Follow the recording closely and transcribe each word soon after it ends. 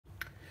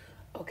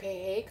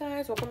Okay, hey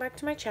guys, welcome back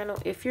to my channel.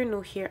 If you're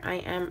new here, I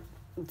am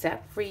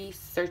debt-free,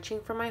 searching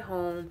for my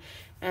home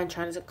and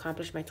trying to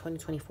accomplish my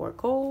 2024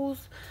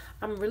 goals.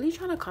 I'm really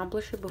trying to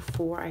accomplish it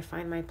before I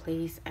find my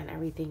place and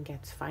everything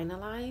gets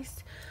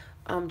finalized,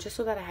 just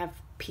so that I have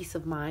peace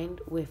of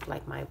mind with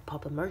like my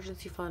pub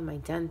emergency fund, my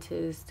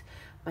dentist,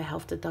 my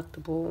health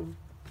deductible.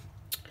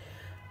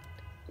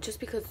 Just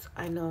because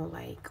I know,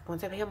 like,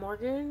 once I pay a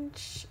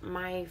mortgage,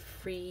 my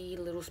free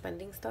little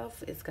spending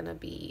stuff is gonna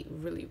be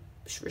really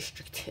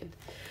restricted.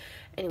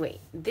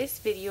 Anyway, this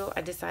video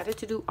I decided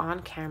to do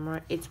on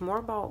camera. It's more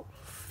about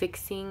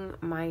fixing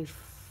my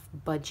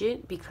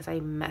budget because I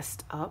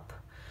messed up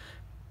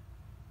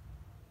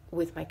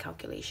with my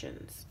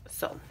calculations.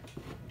 So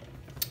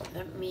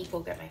let me go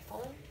get my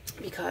phone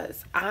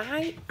because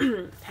I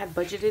had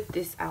budgeted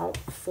this out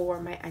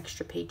for my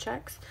extra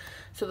paychecks.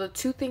 So the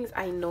two things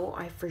I know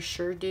I for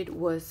sure did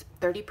was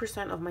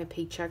 30% of my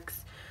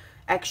paychecks,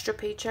 extra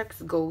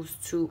paychecks, goes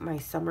to my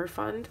summer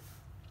fund.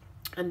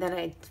 And then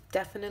I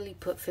definitely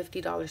put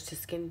 $50 to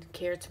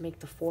skincare to make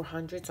the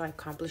 400, so I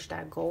accomplished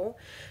that goal.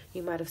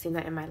 You might have seen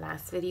that in my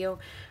last video.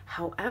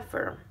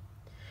 However,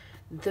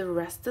 the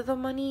rest of the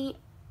money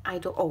I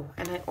don't. Oh,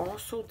 and I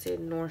also did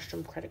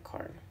Nordstrom credit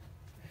card.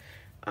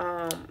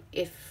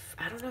 If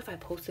I don't know if I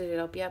posted it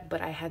up yet,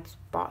 but I had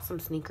bought some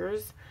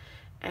sneakers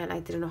and I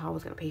didn't know how I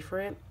was gonna pay for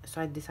it,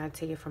 so I decided to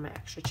take it from my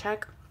extra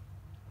check.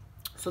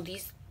 So the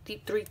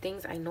three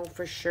things I know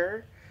for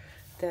sure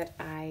that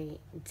I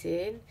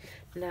did.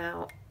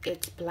 Now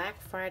it's Black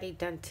Friday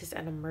dentist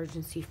and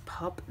emergency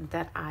pub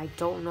that I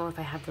don't know if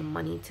I have the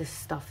money to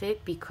stuff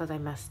it because I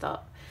messed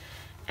up.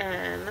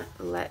 And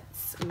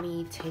let's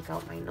me take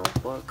out my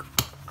notebook.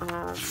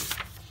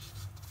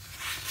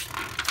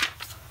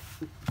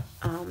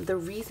 The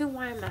reason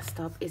why I messed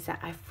up is that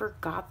I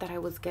forgot that I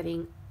was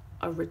getting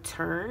a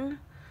return.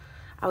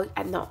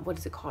 No, what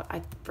is it called?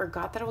 I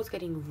forgot that I was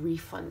getting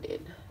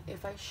refunded.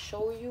 If I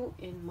show you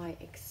in my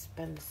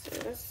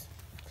expenses,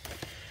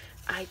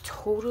 I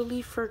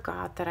totally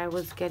forgot that I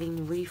was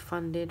getting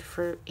refunded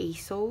for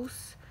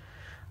ASOS,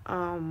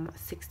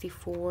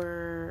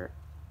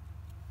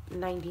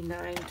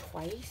 $64.99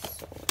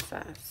 twice. So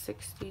it's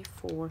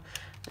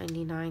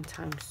 $64.99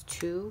 times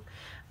 2,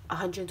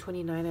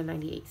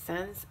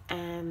 $129.98,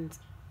 and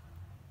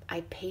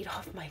I paid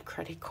off my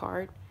credit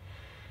card,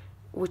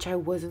 which I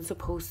wasn't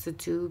supposed to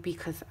do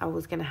because I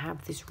was gonna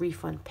have this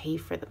refund pay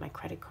for my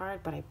credit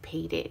card, but I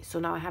paid it. So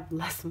now I have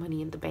less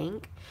money in the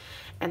bank,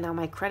 and now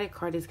my credit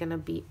card is gonna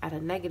be at a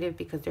negative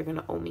because they're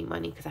gonna owe me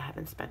money because I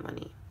haven't spent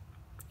money,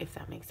 if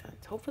that makes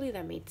sense. Hopefully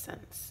that made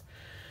sense.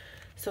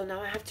 So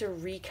now I have to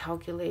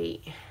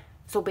recalculate.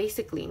 So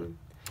basically,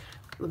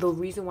 the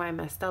reason why I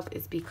messed up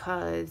is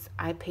because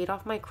I paid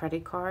off my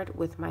credit card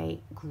with my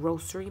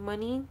grocery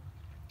money.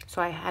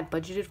 So I had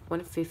budgeted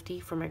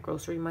 $150 for my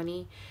grocery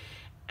money,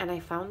 and I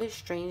found it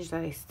strange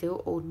that I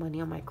still owed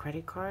money on my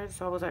credit card.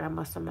 So I was like, I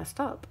must have messed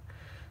up.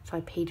 So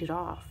I paid it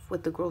off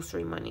with the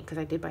grocery money because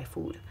I did buy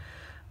food.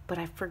 But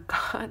I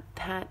forgot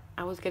that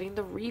I was getting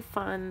the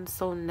refund.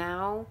 So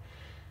now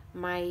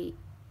I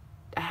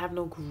have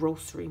no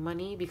grocery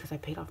money because I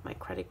paid off my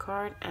credit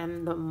card.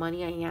 And the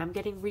money I am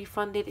getting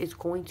refunded is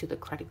going to the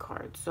credit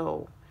card.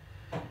 So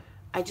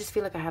I just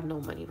feel like I have no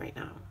money right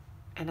now.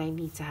 And I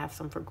need to have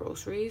some for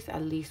groceries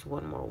at least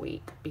one more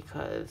week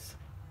because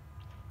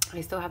I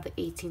still have the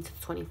 18th to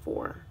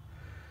 24.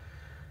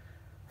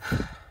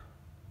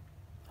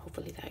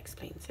 Hopefully that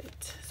explains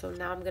it. So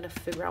now I'm going to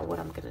figure out what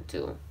I'm going to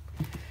do.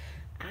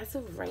 As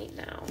of right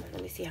now,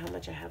 let me see how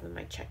much I have in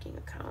my checking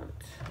account.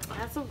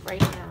 As of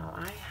right now,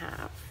 I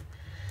have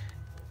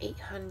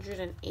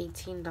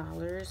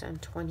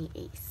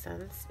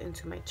 $818.28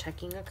 into my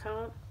checking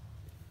account.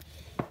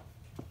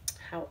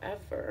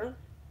 However,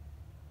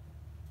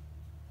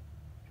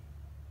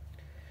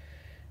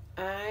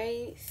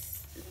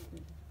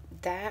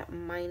 that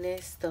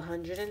minus the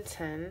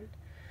 110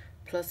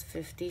 plus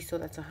 50, so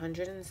that's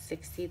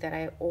 160 that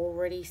I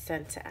already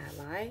sent to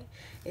Ally.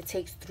 It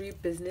takes 3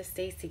 business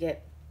days to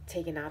get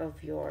taken out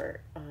of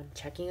your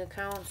checking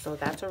account, so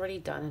that's already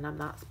done, and I'm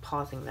not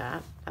pausing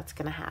that. That's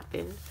gonna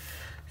happen.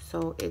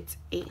 So it's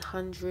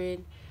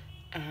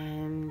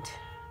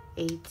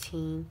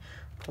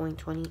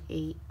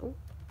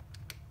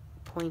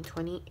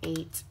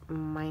 818.28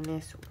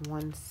 minus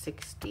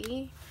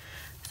 160.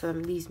 So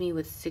that leaves me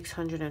with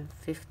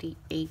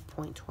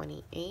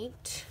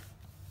 658.28.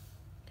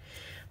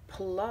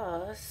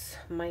 Plus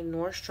my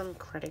Nordstrom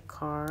credit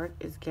card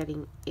is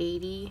getting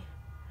 80.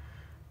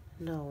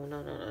 No.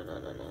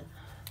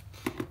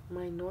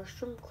 My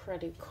Nordstrom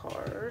credit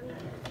card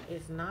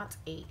is not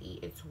 80,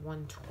 it's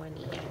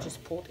 120. I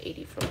just pulled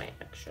 80 from my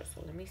extra.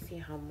 So let me see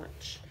how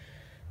much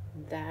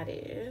that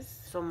is.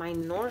 So my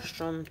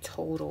Nordstrom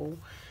total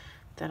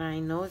that I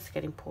know is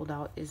getting pulled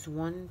out is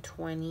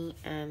 120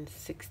 and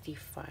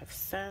 65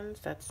 cents.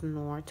 That's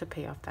Nord to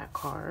pay off that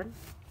card.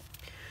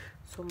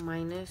 So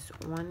minus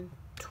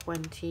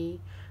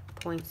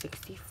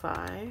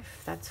 120.65,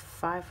 that's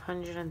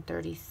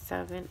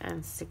 537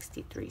 and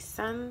 63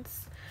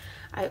 cents.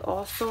 I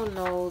also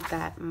know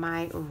that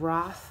my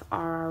Roth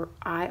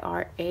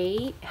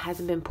IRA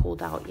hasn't been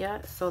pulled out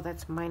yet, so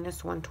that's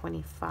minus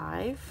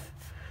 125.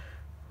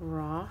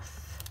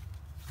 Roth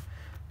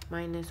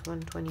minus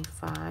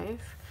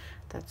 125.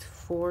 That's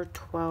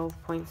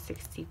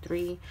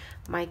 412.63.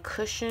 My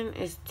cushion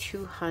is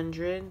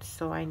 200,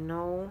 so I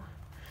know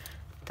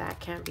that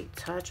can't be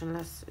touched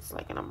unless it's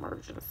like an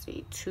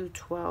emergency.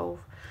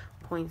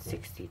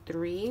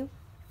 212.63.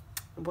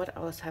 What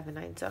else haven't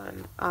I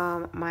done?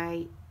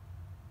 My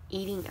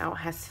eating out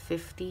has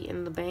 50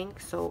 in the bank,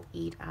 so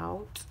eat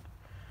out.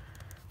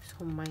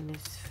 So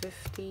minus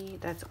 50,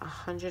 that's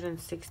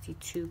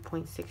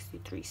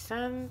 162.63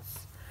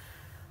 cents.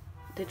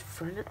 Did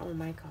furniture, oh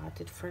my god,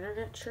 did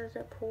furniture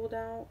get pulled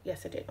out?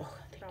 Yes, it did. Oh,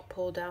 they got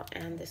pulled out,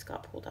 and this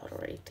got pulled out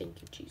already.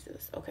 Thank you,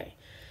 Jesus. Okay.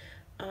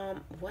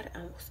 What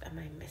else am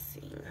I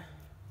missing?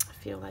 I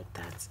feel like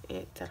that's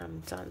it, that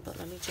I'm done, but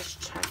let me just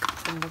check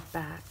from the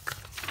back.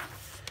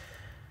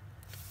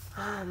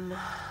 I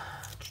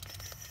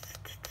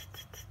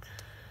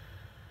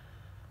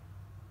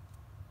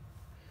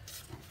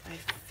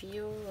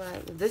feel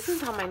like this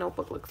is how my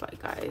notebook looks like,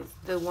 guys.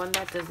 The one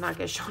that does not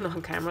get shown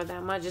on camera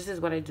that much. This is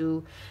what I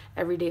do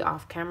every day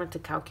off camera to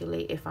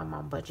calculate if I'm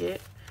on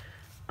budget.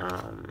 I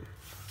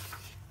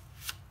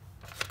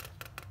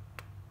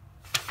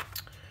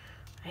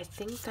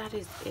think that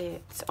is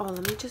it. Oh,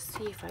 let me just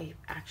see if I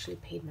actually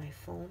paid my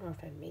phone or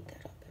if I made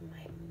that up in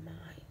my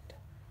mind.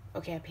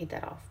 Okay, I paid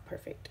that off.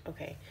 Perfect.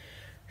 Okay.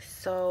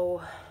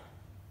 So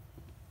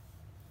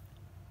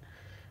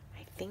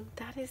I think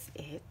that is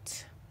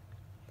it.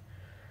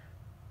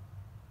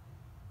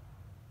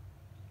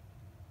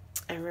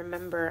 I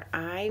remember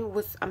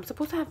I'm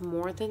supposed to have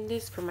more than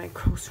this for my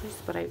groceries,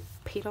 but I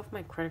paid off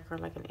my credit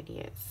card like an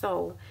idiot.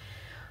 So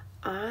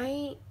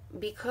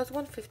because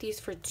 150 is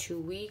for 2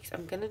 weeks,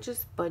 I'm gonna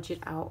just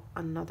budget out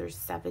another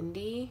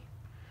 70.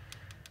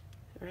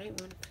 Right,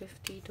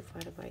 150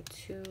 divided by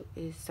 2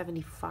 is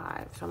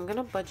 75. So I'm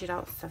gonna budget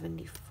out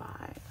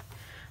 75.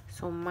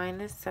 So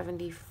minus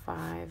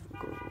 75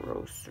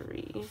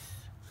 groceries,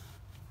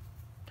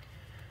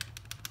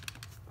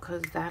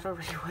 because that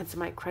already went to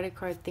my credit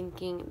card,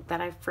 thinking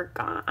that I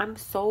forgot. I'm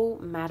so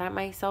mad at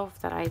myself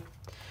that I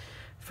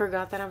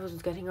forgot that I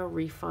was getting a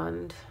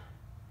refund.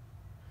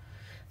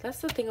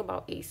 That's the thing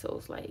about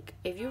ASOS. Like,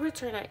 if you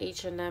return at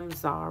H&M,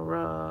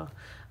 Zara,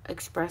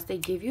 Express, they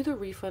give you the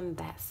refund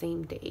that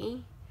same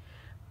day.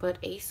 But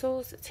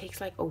ASOS, it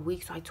takes like a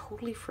week, so I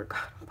totally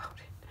forgot about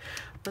it.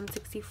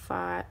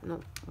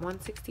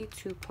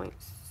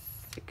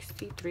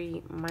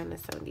 162.63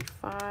 minus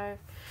 75.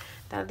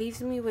 That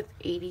leaves me with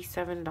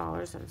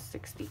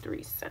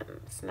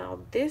 $87.63. Now,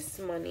 this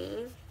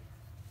money,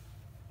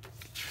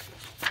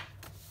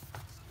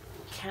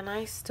 can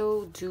I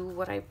still do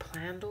what I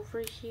planned over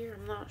here?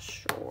 I'm not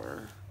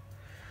sure.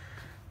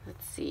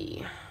 Let's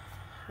see.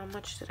 How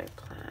much did I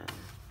plan?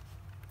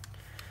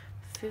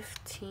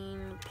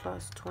 15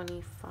 plus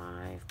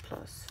 25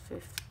 plus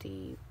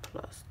 50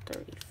 plus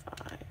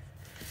 35.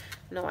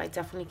 No, I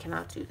definitely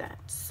cannot do that.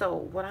 So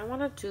what I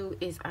want to do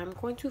is I'm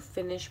going to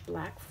finish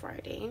Black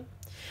Friday.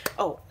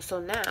 Oh, so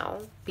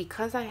now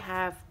because I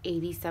have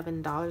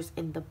 $87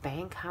 in the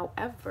bank,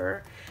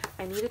 however,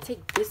 I need to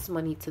take this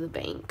money to the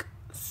bank.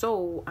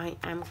 So I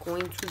am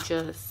going to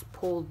just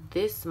pull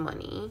this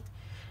money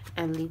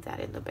and leave that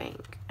in the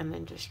bank and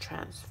then just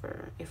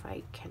transfer if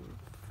I can.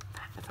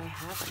 If I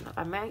have enough,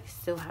 I might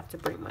still have to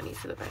bring money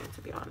to the bank,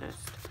 to be honest,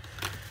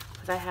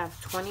 because I have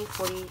 20,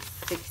 40,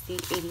 60,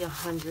 80,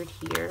 100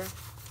 here,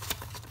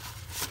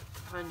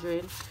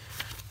 100,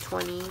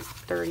 20,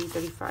 30,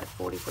 35,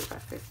 40,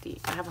 45,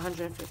 50. I have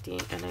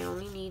 150 and I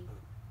only need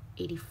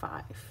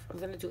 85. I'm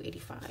gonna do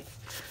 85.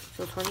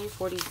 So 20,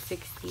 40,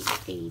 60,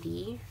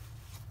 80,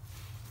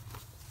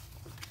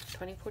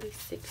 20, 40,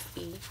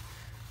 60,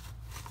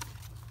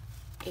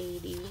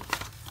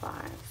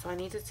 85. So I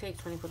need to take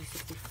 20, 40,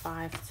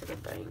 65 to the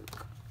bank.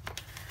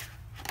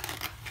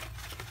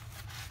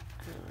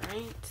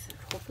 Alright.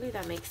 Hopefully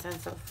that makes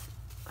sense of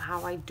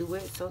how I do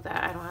it so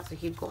that I don't have to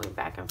keep going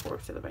back and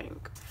forth to the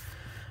bank.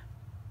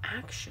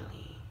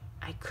 Actually,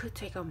 I could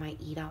take out my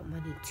eat out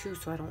money too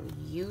so I don't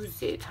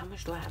use it. How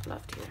much do I have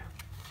left here?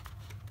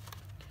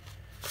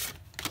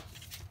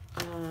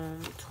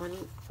 20,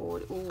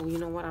 40. Ooh, you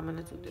know what I'm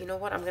gonna do? You know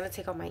what? I'm gonna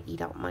take out my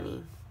eat out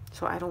money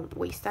so I don't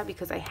waste that,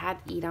 because I had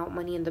eat out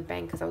money in the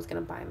bank because I was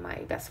gonna buy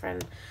my best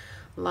friend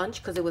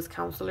lunch because it was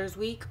counselor's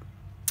week,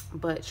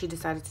 but she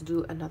decided to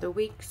do another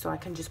week, so I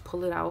can just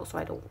pull it out so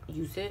I don't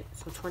use it.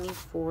 So 20,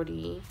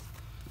 40.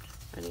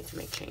 I need to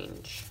make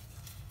change.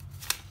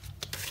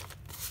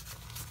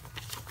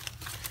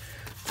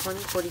 20,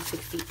 40,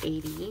 60,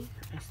 80.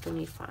 I still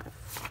need 5.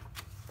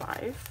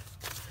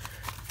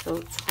 So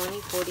 20,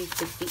 40,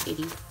 60,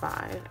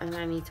 85. And then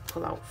I need to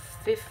pull out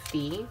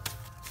 50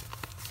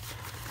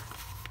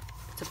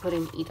 to put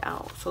in eat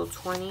out. So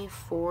 20,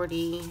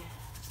 40,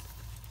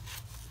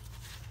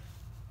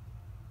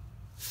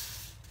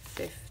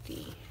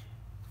 50.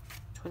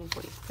 20,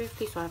 40,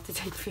 50. So I have to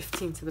take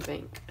 15 to the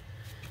bank.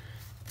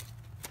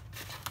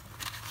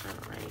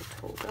 Alright,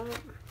 hold up.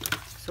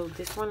 So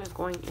this one is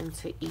going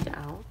into Eat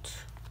Out.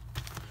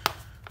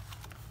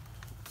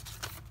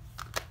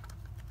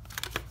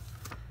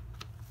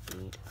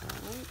 Eat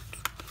Out.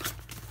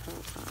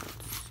 Hold on,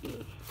 let's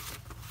see.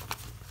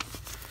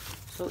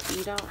 So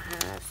Eat Out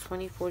has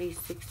 20, 40,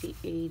 60,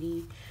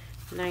 80,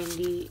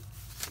 90,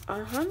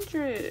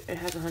 100. It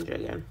has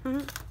 100 again.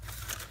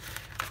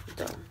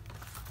 Done.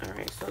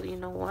 Alright, so you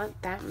know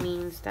what? That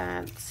means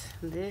that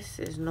this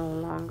is no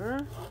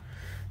longer.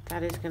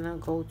 That is gonna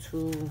go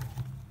to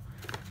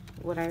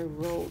what I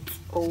wrote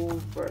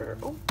over.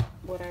 Oh,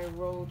 what I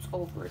wrote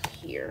over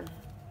here.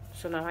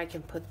 So now I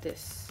can put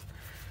this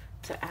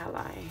to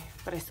Ally,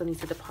 but I still need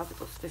to deposit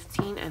those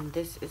 15, and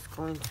this is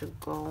going to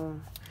go,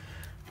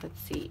 let's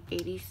see,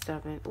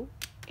 87. Oh,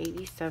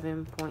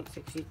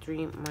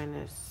 87.63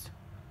 minus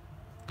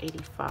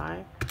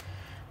 85.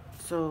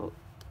 So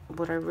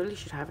what I really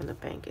should have in the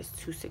bank is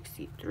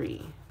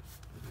 263.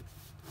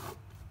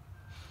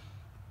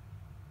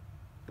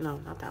 No,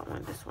 not that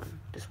one. This one.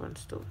 This one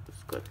still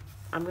is good.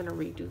 I'm gonna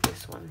redo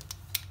this one,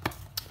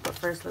 but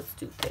first let's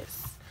do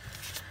this,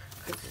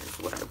 because this is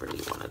what I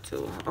really want to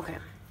do. Okay,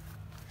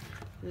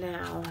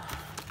 now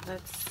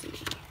let's see.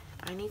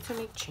 I need to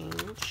make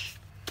change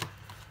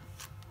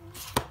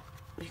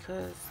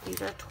because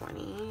these are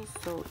 20.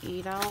 So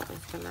Eat Out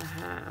is gonna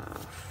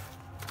have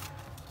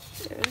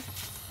this.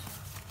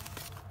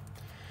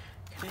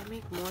 Can I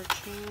make more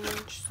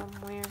change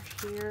somewhere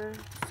here?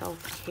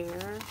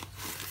 Self-care.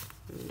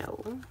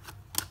 No.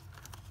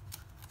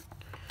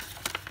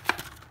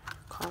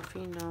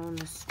 Coffee, no.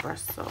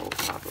 Nespresso,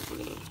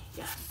 probably.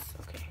 Yes,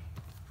 okay.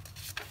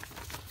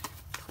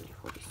 20,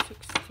 40,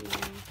 60.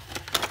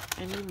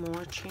 Any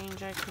more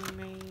change I can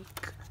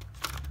make?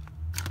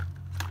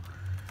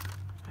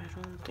 I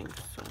don't think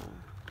so.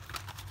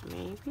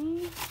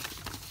 Maybe?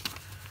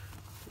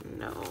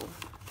 No.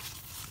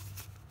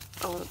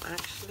 Oh,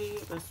 actually,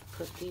 let's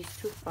put these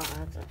 2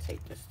 5s and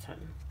take this 10.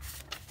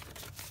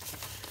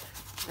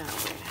 That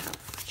way I have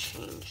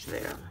change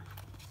there.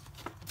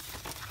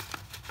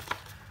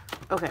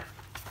 Okay,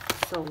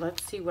 so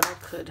let's see what I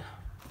could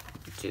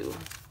do.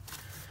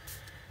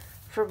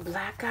 For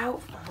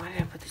blackout, why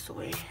did I put this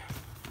away?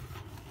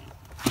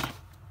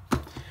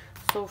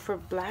 So for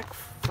Black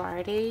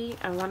Friday,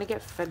 I want to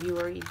get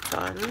February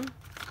done.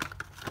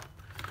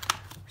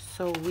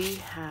 So we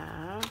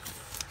have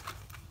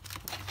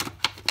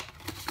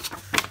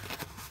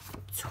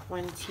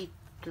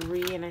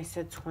 23 and I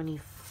said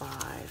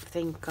 25.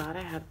 Thank God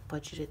I had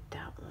budgeted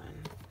that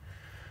one.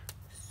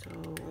 So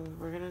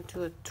we're gonna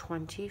do a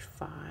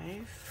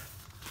 25.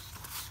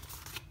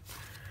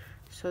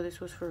 So this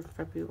was for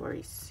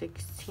February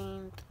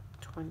 16th,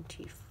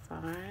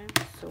 25.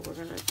 So we're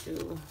gonna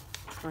do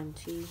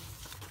 25.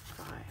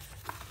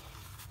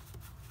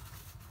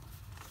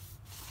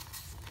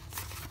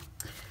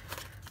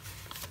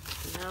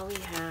 Now we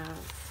have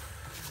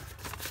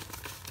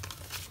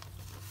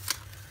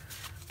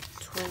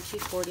 20,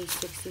 40,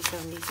 60,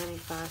 70,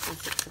 75, and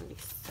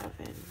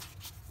 677.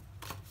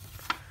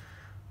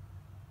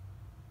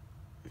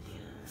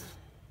 Yeah.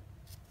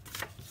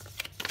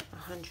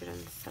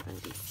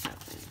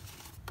 177.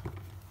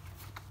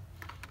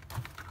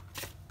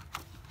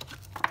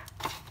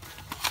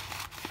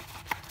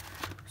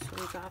 So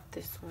we got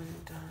this one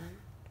done.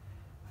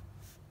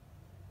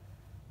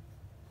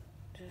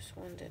 This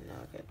one did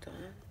not get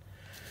done.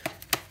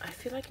 I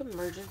feel like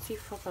emergency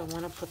fund, I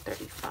want to put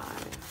 35.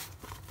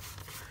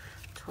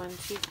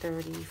 20,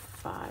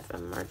 35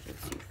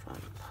 emergency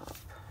fund pop.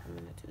 I'm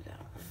gonna do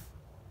that one.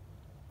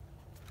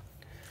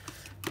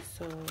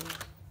 So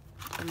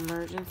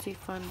emergency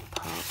fund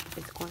pop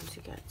is going to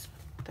get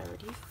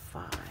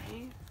 35.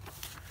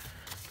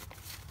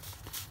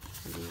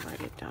 Let me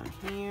write it down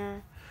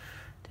here.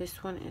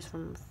 This one is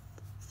from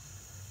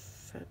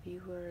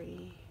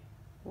February.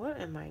 What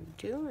am I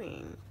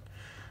doing?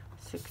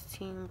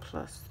 16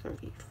 plus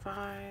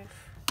 35.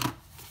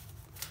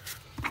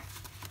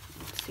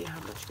 Let's see how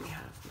much we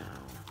have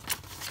now.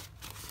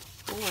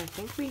 Oh, I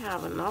think we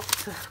have enough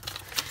to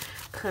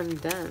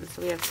condense.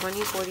 So we have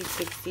 20, 40,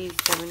 60,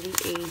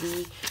 70,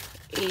 80,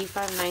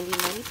 85, 90,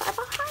 95,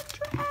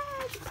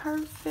 100.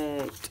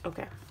 Perfect.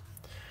 Okay.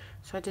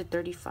 So I did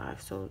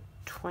 35. So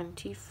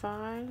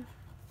 25.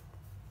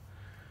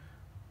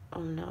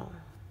 Oh, no.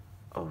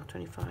 Oh,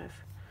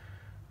 25.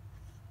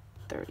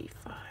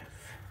 35.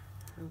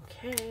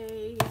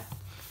 Okay.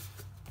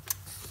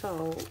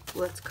 So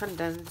let's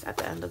condense at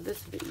the end of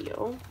this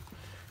video,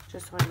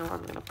 just so I know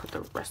I'm gonna put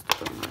the rest of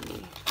the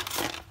money.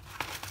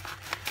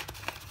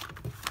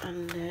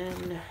 And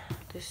then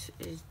this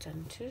is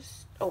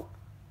dentist. Oh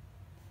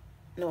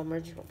no,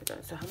 emergency won't be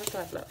done. So how much do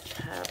I have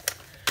left? I have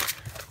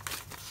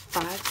 $5,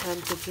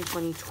 $10,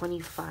 $15,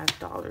 $20,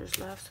 $25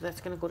 left. So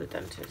that's gonna go to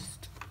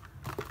dentist.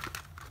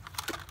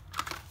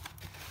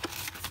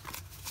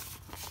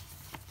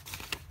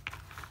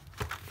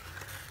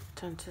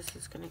 Dentist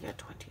is gonna get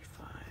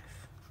 25.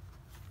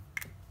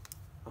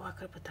 Oh, I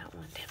could have put that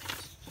one, damn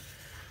it.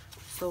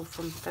 So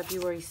from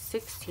February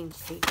 16th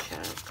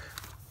paycheck,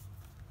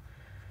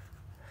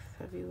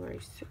 February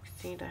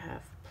 16th, I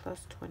have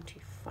plus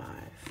 25.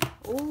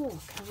 Oh,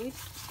 can we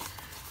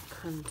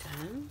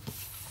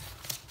condense?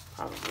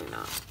 Probably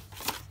not.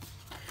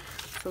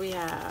 So we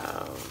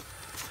have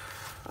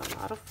a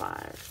lot of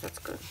 5s. That's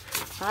good.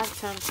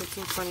 5, 10,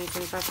 15, 20,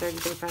 25, 30,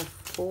 35,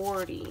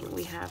 40.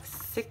 We have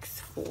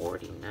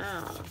 640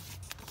 now.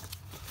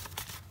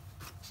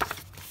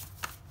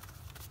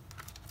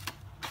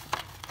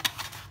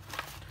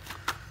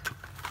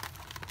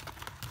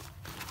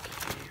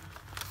 Okay.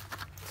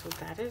 So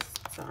that is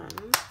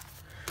done.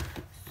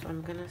 So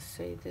I'm gonna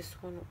say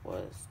this one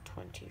was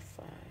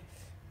 25.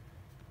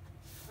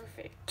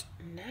 Perfect.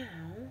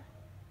 Now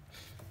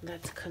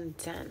let's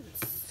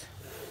condense.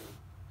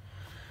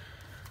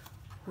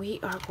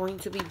 We are going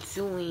to be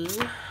doing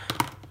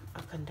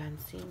a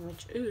condensing,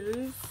 which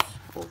is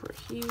over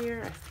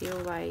here. I feel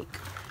like,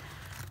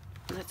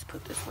 let's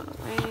put this one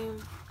away.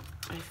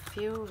 I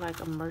feel like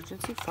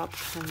emergency FUP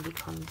can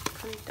become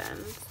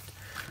condensed.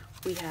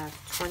 We have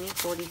 20,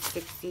 40,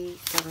 60,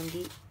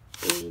 70,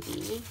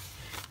 80,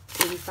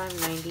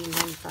 85, 90,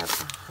 95,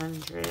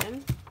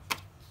 100.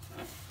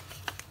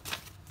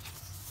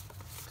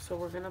 So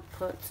we're gonna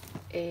put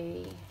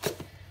a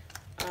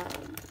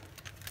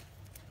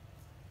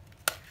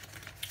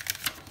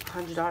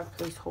 $100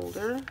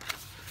 placeholder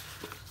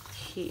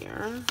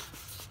here.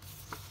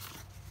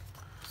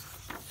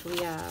 So we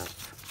have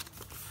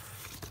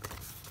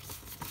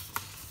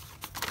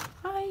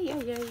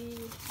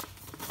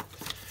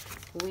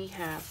we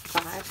have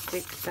 $5,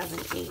 $6,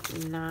 $7,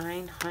 $8,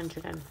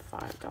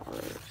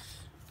 $905.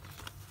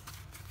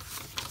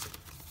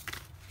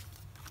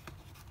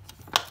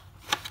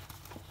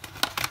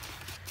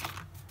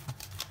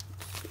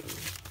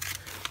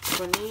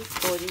 20,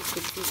 40,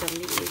 60,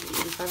 70, 80,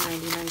 85,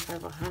 90,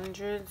 95,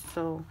 100.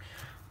 So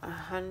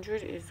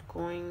 100 is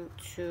going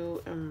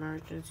to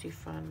emergency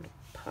fund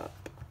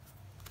PUP.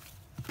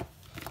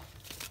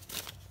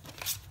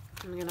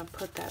 I'm gonna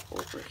put that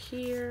over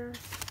here.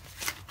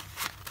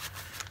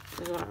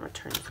 This is what I'm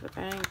returning to the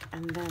bank.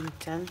 And then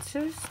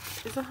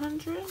dentist is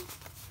 100.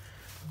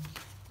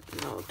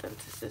 No,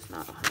 dentist is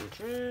not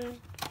 100.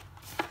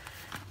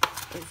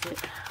 Is it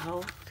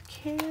health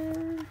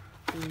care?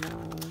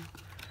 No.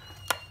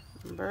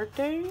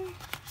 Birthday?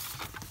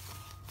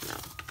 No.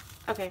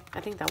 Okay,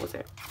 I think that was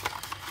it.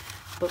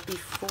 But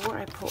before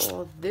I put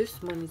all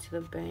this money to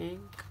the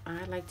bank,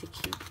 I like to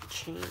keep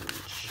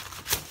change.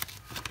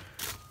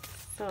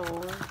 So,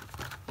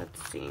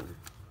 let's see.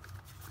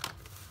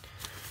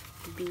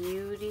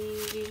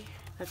 Beauty,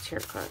 that's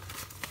haircut.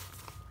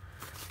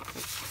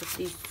 Let's put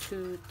these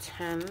 2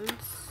 10s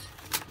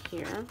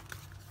here.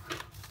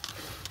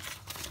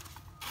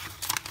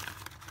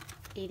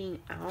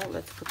 Eating out,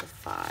 let's put the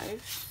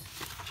 5s.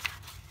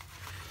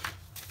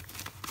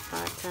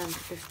 5, 10,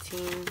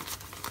 15,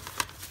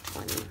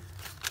 20.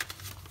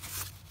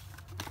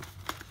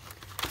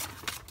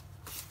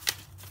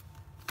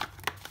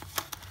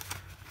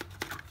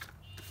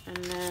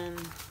 And then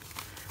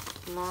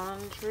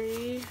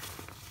laundry,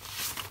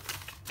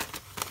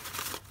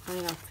 I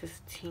only got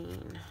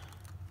 15.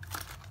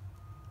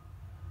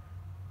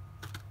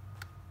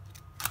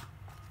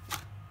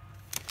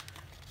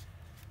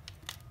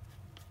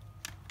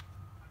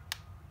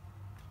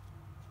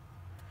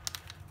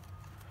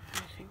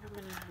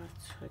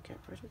 To get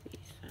rid of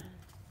these then.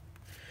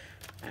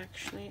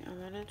 Actually, I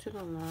want to do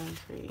the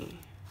laundry.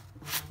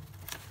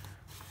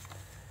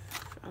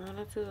 I want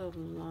to do the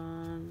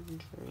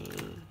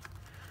laundry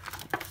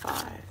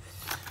 5s.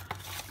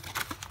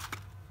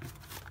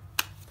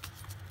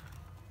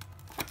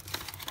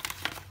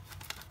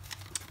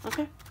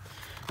 Okay,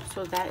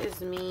 so that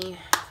is me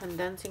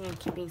condensing and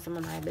keeping some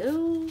of my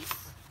bills.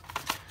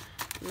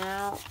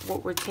 Now,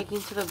 what we're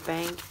taking to the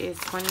bank is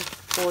 20,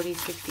 40,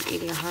 60,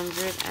 80,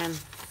 100, and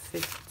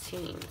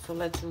 15. So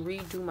let's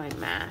redo my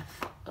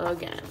math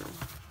again.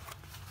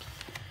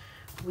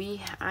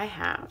 I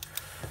have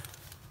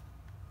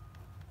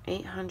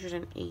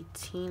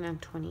 818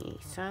 and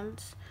 28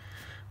 cents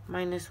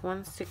minus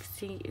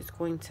 160 is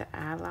going to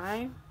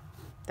Ally.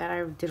 That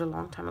I did a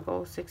long time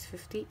ago.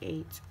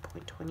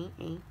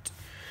 658.28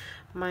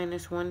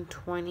 minus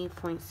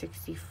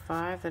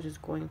 120.65. That is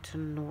going to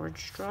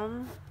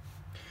Nordstrom,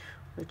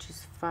 which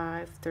is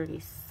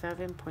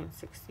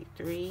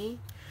 537.63.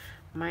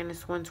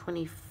 Minus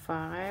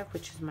 125,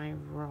 which is my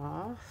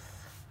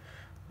Roth,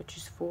 which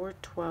is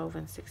 412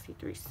 and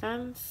 63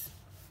 cents.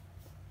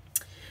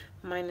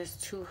 Minus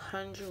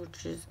 200,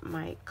 which is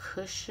my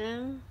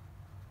cushion.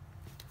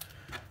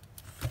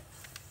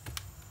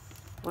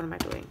 What am I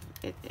doing?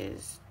 It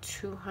is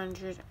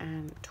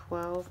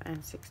 212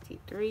 and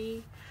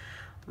 63.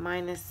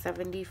 Minus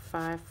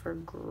 75 for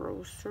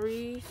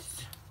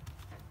groceries.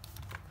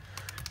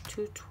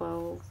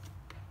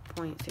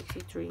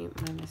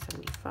 212.63 minus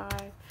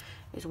 75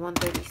 is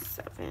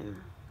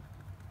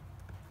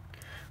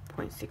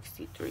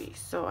 137.63.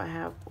 So I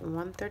have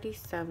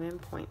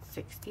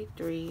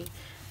 137.63,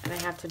 and I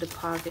have to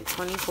deposit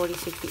 20, 40,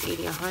 60,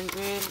 80,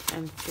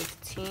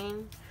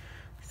 115.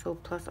 So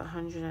plus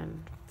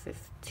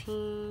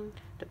 115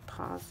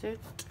 deposit.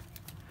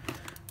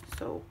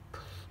 So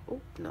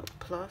oh no,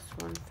 plus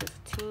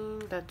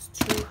 115, that's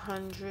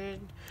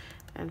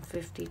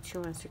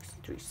 252 and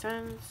 63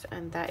 cents,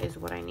 and that is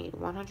what I need.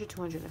 100,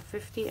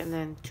 250, and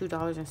then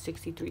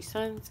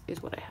 $2.63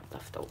 is what I have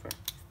left over.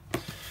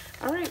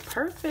 All right,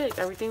 perfect.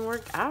 Everything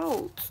worked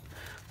out.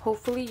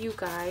 Hopefully you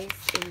guys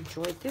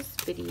enjoyed this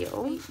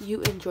video.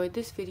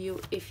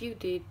 If you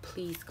did,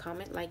 please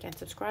comment, like, and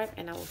subscribe,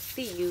 and I will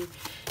see you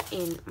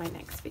in my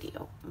next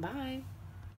video. Bye.